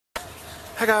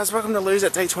Hi guys, welcome to Lose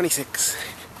at day 26.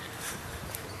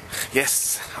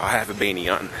 Yes, I have a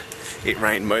beanie on. It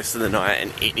rained most of the night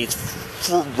and it is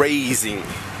freezing.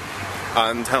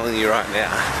 I'm telling you right now.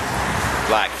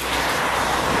 Like,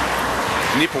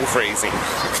 nipple freezing.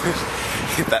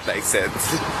 If that makes sense.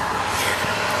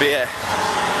 But yeah,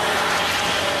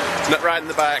 not riding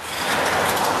the bike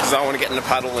because I want to get in a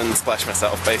puddle and splash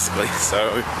myself basically.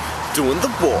 So, doing the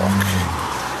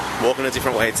walk. Walking a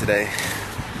different way today.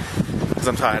 Because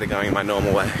I'm tired of going my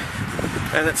normal way.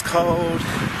 And it's cold.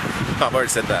 Oh, I've already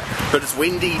said that. But it's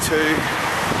windy too.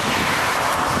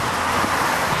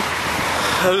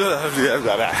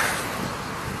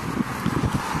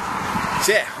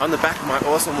 So yeah, on the back of my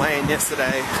awesome lane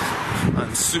yesterday,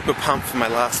 I'm super pumped for my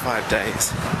last 5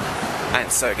 days.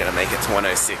 I'm so gonna make it to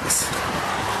 106.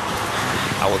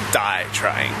 I will die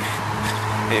trying.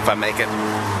 And if I make it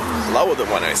lower than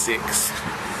 106,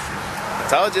 I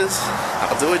told yous,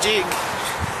 I'll do a jig.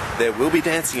 There will be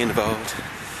dancing involved,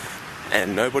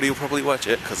 and nobody will probably watch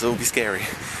it because it'll be scary.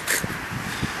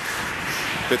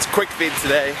 It's a quick vid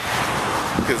today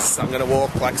because I'm gonna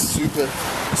walk like super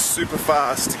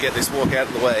fast to get this walk out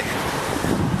of the way.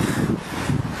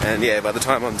 And yeah, by the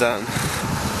time I'm done,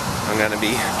 I'm gonna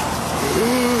be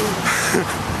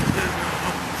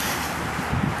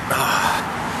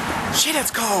shit,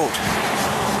 it's cold.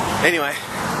 Anyway,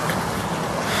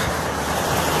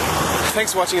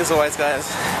 thanks for watching as always,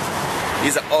 guys.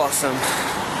 These are awesome.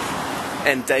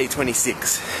 And day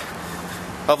 26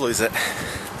 of Lose It.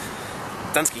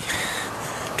 Dunsky.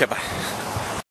 Okay, bye.